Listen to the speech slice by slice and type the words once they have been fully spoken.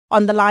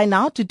On the line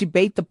now to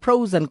debate the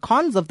pros and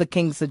cons of the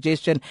King's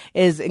suggestion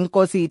is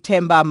Nkosi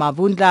Themba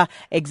Mavundla,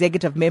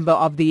 Executive Member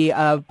of the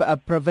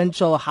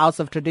Provincial House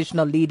of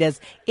Traditional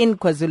Leaders in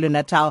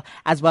KwaZulu-Natal,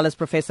 as well as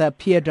Professor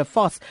Pierre de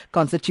Vos,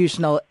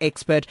 Constitutional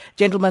Expert.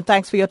 Gentlemen,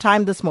 thanks for your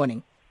time this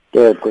morning.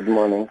 Good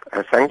morning.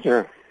 Thank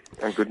you,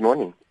 and good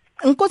morning.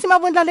 Nkosi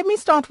Mavundla, let me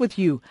start with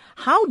you.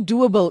 How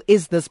doable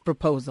is this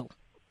proposal?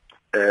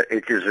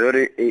 It is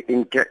very,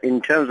 in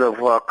terms of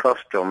our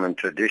custom and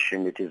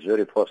tradition, it is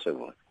very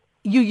possible.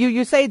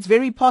 You say it's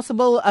very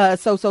possible,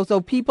 so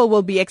people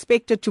will be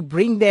expected to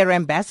bring their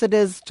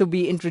ambassadors to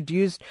be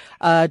introduced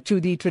to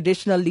the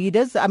traditional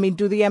leaders. I mean,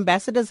 do the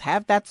ambassadors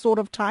have that sort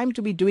of time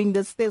to be doing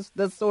this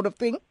sort of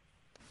thing?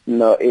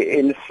 No,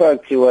 in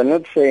fact, you are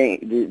not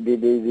saying,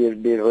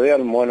 the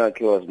royal monarch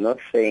was not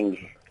saying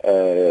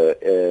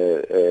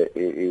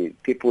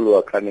people who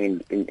are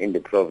coming in the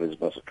province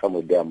must come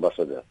with the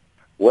ambassador.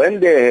 When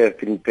they have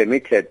been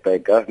permitted by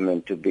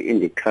government to be in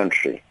the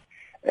country,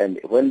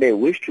 and when they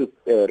wish to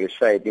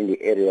reside in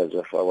the areas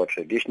of our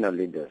traditional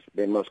leaders,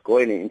 they must go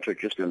in and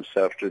introduce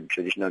themselves to the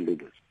traditional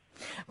leaders.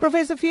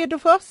 Professor Pierre de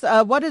Vos,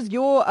 what is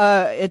your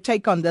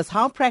take on this?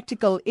 How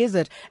practical is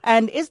it?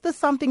 And is this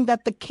something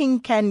that the King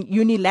can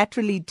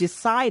unilaterally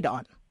decide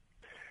on?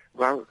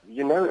 Well,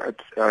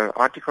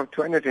 Article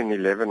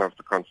 211 of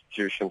the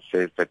Constitution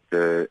says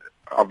that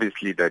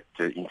obviously that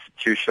the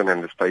institution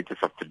and the status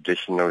of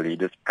traditional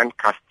leaders and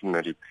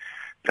customary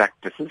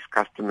practices,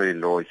 customary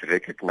law is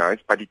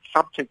recognized, but it's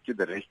subject to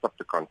the rest of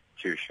the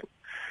Constitution.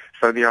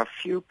 So there are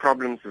few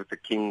problems with the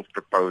King's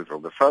proposal.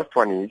 The first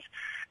one is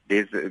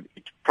it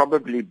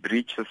probably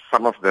breaches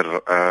some of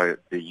the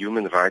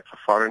human rights of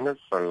foreigners,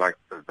 so like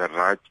the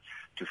right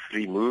to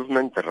free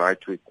movement, the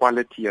right to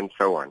equality, and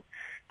so on.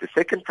 The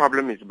second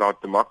problem is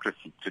about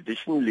democracy.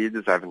 Traditional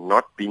leaders have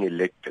not been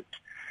elected.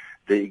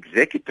 The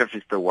executive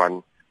is the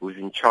one who's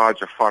in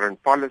charge of foreign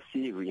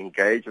policy, who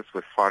engages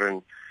with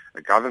foreign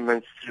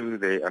governments through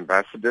their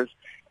ambassadors.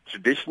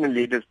 Traditional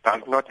leaders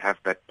do not have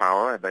that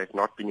power. They've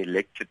not been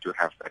elected to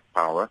have that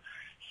power.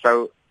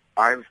 So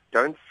I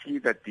don't see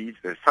that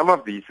some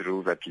of these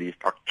rules at least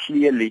are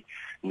clearly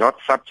not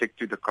subject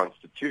to the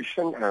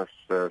Constitution as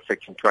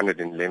Section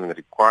 211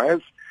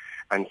 requires.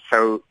 And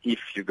so if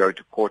you go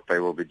to court, they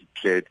will be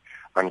declared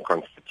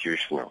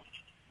unconstitutional.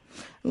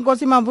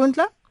 Nkosi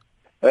Mavundla?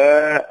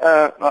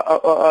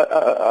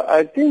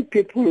 I think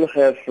people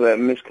have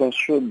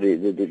misconstrued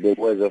the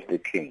words of the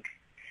King.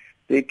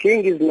 The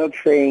King is not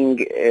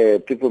saying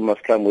people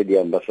must come with the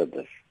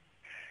ambassadors.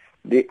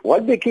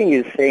 What the King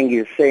is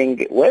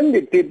saying when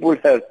the people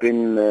have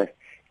been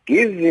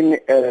given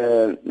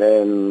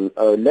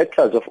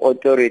letters of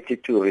authority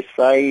to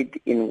reside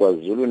in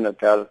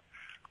KwaZulu-Natal,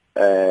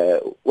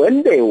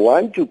 when they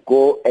want to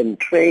go and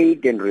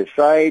trade and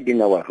reside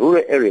in our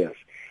rural areas,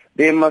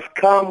 they must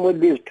come with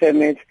these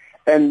permits,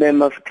 and they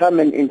must come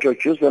and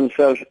introduce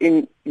themselves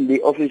in the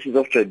offices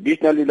of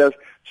traditional leaders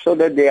so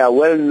that they are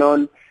well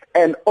known.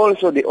 And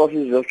also the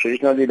offices of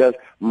traditional leaders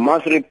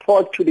must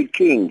report to the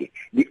King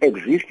the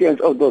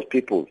existence of those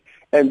people.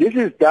 And this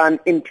is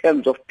done in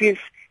terms of peace,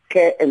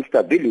 care, and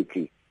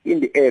stability in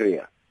the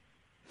area.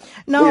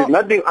 No. There is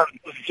nothing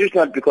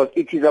unconstitutional because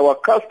it is our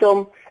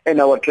custom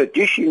and our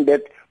tradition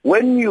that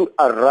when you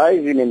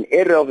arrive in an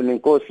area of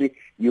Nkosi,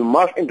 you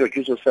must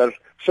introduce yourself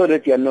so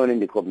that you are known in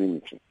the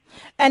community.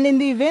 And in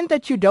the event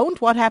that you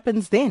don't, what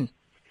happens then?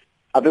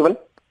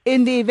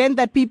 In the event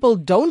that people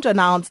don't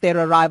announce their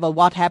arrival,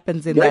 what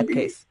happens in that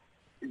case?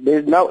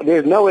 There's no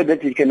way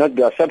that it cannot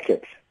be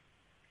accepted.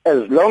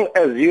 As long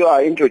as you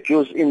are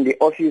introduced in the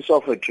office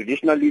of a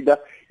traditional leader,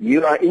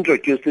 you are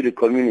introduced to the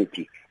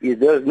community.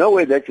 There's no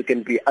way that you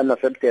can be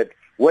unaccepted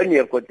when you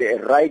have got a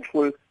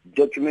rightful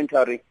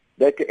documentary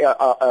that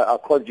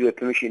accords you a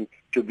permission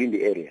to be in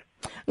the area.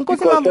 Because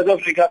South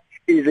Africa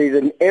is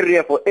an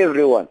area for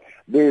everyone.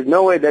 There is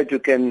no way that you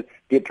can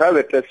deprive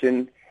a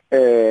person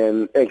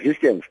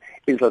existence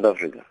in South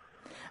Africa.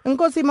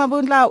 Nkosi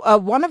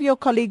Mavundla, one of your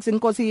colleagues,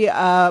 Nkosi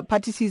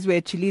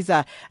Patisizwe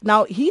Chiliza,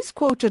 now he's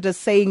quoted as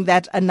saying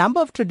that a number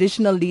of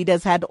traditional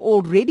leaders had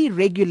already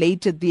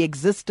regulated the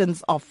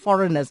existence of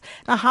foreigners.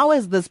 Now, how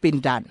has this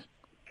been done?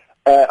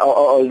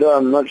 Although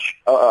I'm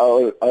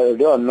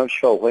not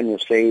sure when you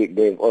say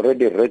they've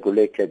already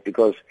regulated,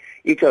 because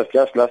it was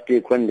just last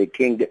week when the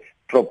King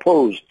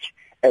proposed,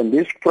 and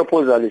this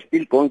proposal is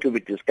still going to be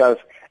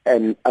discussed,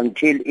 and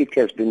until it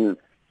has been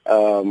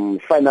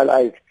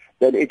finalized,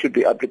 then it will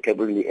be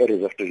applicable in the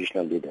areas of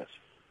traditional leaders.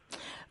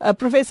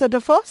 Professor de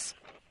Vos?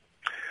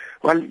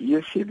 Well,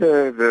 you see,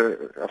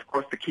 of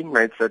course, the King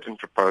made certain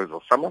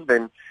proposals. Some of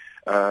them,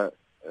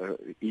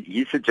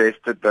 he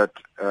suggested that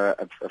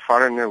a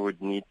foreigner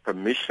would need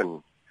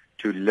permission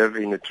to live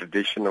in a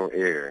traditional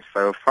area.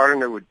 So a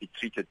foreigner would be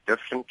treated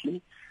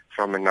differently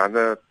from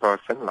another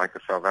person, like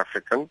a South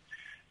African.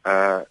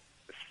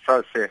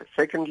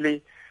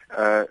 Secondly,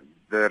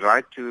 the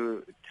right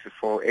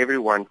for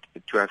everyone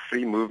to have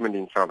free movement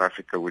in South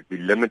Africa would be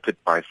limited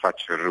by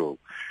such a rule.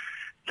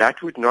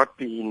 That would not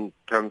be in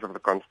terms of the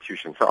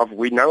Constitution. So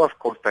we know, of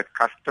course, that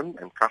custom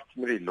and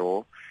customary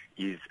law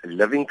is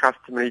living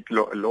customary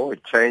law.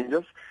 It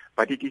changes,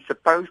 but it is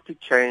supposed to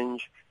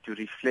change to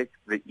reflect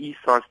the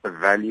ethos, the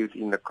values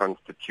in the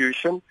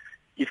Constitution.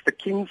 If the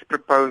King's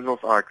proposals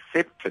are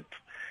accepted,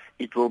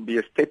 it will be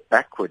a step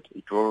backward.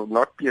 It will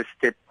not be a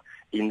step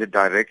in the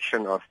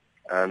direction of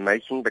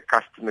making the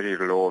customary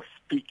law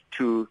speak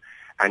to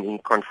and in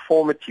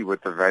conformity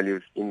with the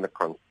values in the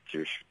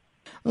Constitution.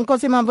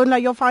 Nkosi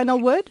Mavundla, your final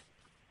word?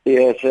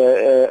 Yes,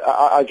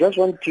 I just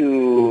want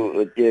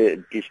to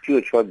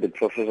dispute what the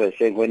professor is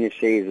saying when he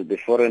says that the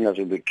foreigners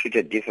will be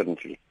treated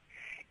differently.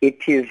 It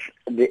is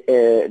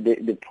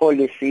the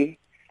policy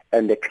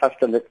and the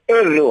custom that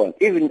everyone,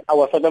 even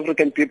our South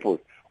African people,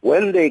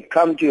 when they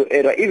come to your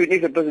area, even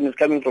if a person is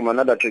coming from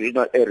another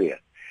traditional area,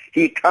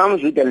 he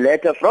comes with a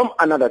letter from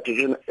another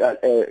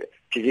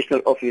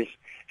traditional office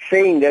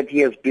saying that he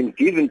has been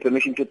given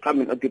permission to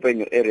come and occupy in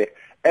your area.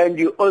 And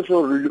you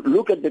also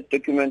look at the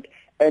document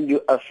and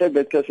you accept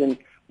that person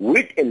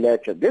with a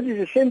letter. This is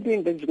the same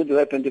thing that is going to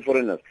happen to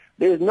foreigners.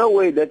 There is no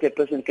way that a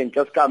person can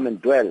just come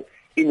and dwell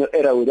in your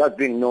area without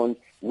being known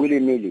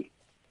willy-nilly.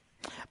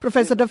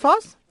 Professor De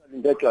Vos?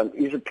 That one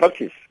is a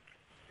practice.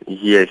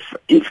 Yes,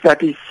 if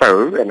that is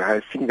so, and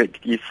I think that it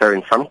is so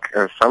in some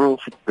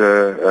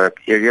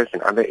areas,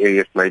 in other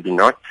areas maybe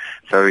not.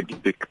 So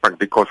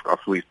because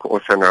we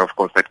also know, of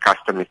course, that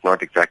custom is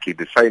not exactly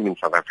the same in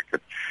South Africa.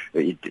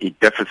 It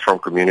differs from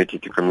community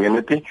to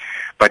community.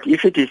 But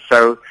if it is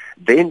so,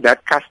 then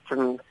that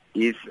custom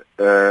is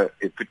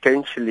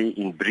potentially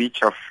in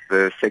breach of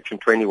the Section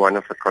 21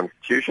 of the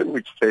Constitution,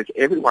 which says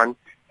everyone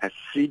has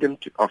freedom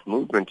of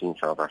movement in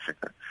South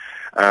Africa.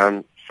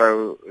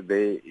 So,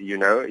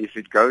 if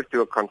it goes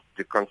to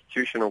the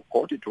Constitutional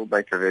Court, it will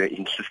make a very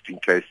interesting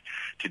case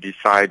to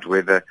decide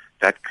whether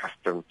that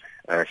custom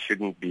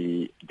shouldn't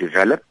be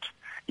developed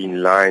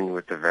in line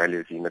with the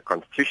values in the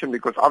Constitution,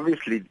 because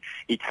obviously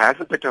it has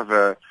a bit of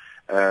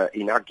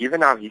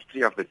given our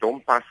history of the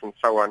Dompas and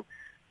so on,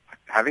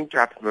 having to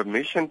have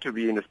permission to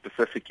be in a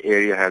specific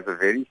area has a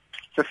very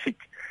specific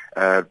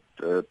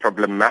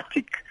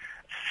problematic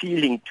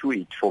feeling to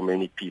it for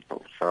many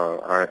people.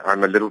 So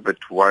I'm a little bit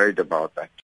worried about that.